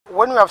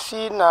when we have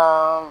seen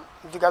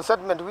the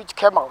gazettement which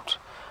came out,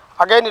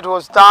 again it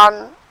was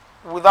done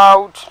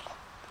without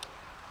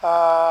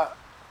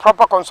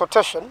proper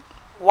consultation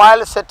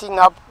while setting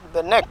up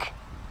the NEC.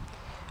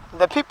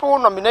 The people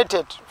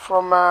nominated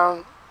from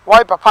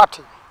Wiper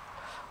Party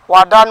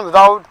were done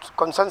without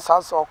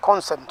consensus or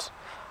consent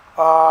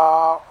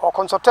or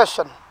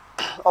consultation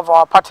of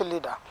our party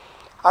leader.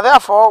 And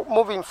therefore,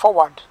 moving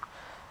forward,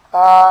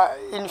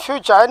 in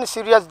future, any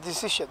serious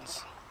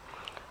decisions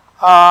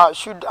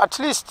should at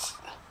least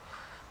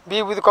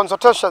be with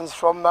consultations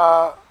from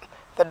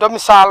the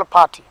domicile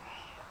party.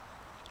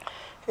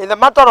 In the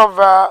matter of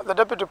the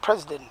Deputy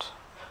President,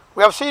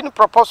 we have seen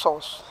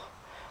proposals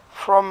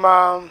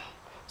from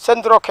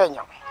Central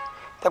Kenya.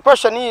 The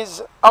question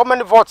is, how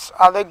many votes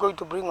are they going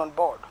to bring on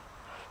board?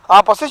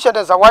 Our position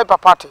as a Wiper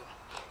Party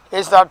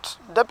is that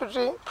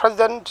Deputy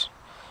President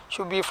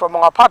should be from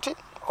our party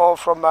or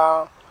from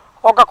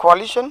Oga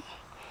Coalition,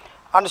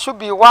 and should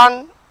be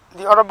one,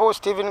 the Honorable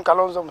Stephen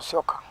Kalonzo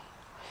Musyoka.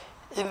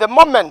 In the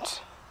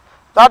moment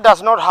that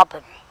does not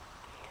happen,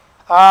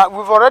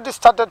 we've already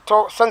started to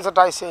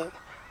sensitizing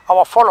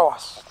our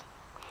followers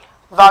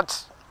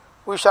that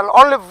we shall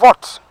only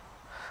vote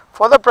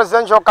for the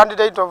presidential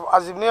candidate of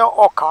Azimio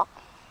Oka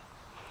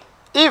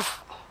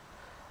if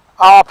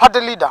our party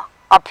leader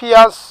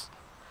appears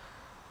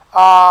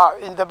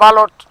in the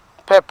ballot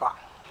paper.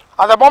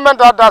 At the moment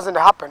that doesn't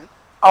happen,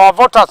 our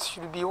voters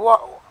should be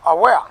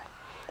aware.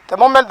 The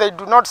moment they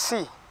do not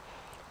see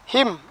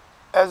him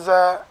as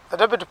the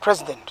Deputy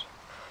President,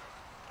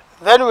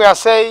 then we are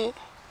saying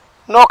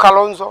no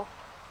Kalonzo,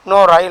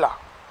 no Raila.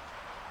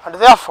 And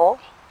therefore,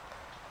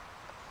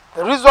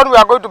 the reason we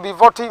are going to be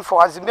voting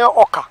for Azimio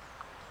Oka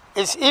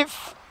is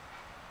if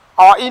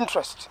our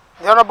interest,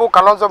 the Honorable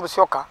Kalonzo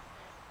Musyoka,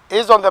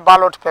 is on the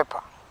ballot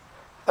paper.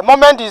 The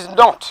moment he is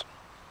not,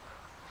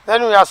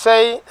 then we are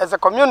saying as a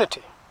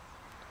community,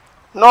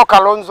 no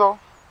Kalonzo,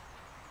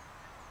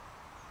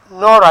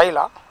 no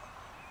Raila.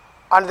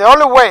 And the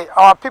only way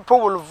our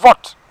people will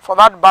vote for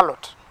that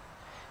ballot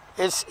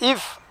is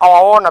if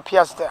our own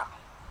appears there.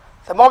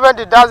 The moment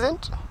it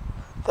doesn't,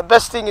 the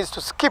best thing is to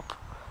skip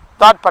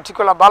that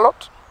particular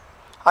ballot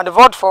and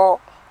vote for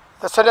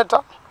the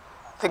senator,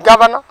 the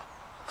governor,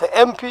 the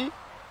MP,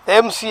 the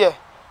MCA,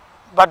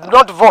 but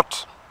not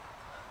vote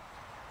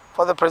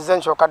for the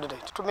presidential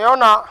candidate.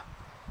 Tumeona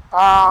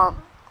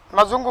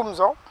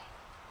mazungumzo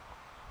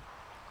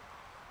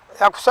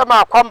ya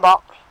kusema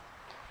kwamba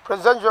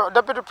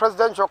deputy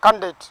presidential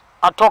candidate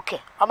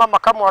atoke ama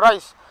makamu wa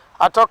rais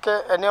atoke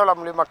eneo la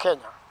Mlima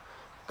Kenya.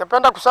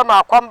 Ningependa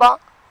kusema kwamba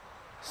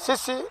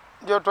sisi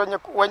ndio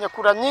wenye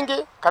kura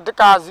nyingi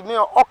katika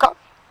Azimio Oka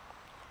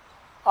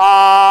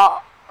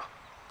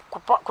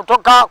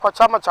kutoka kwa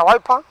chama cha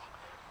Wiper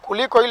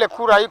kuliko ile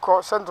kura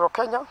iko Central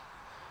Kenya.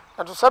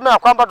 Na tuseme ya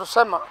kwamba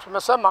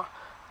tumesema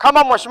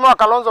kama Mheshimiwa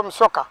Kalonzo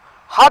Musyoka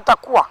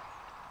hatakuwa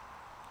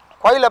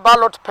kwa ile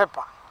ballot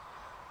paper,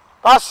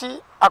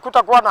 basi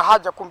hakutakuwa na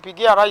haja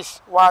kumpigia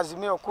rais wa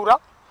Azimio kura.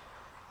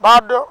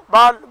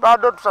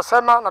 Bado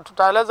tutasema na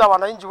tutaeleza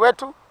wananchi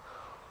wetu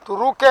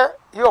turuke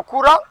hiyo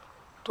kura,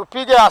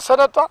 tupige ya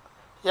senator,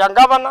 ya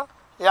governor,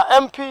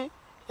 ya MP,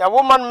 ya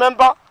woman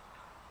member,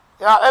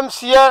 ya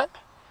MCA,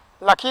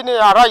 lakini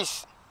ya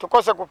rais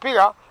tukose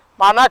kupiga,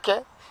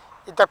 maanake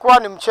itakuwa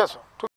ni mchezo.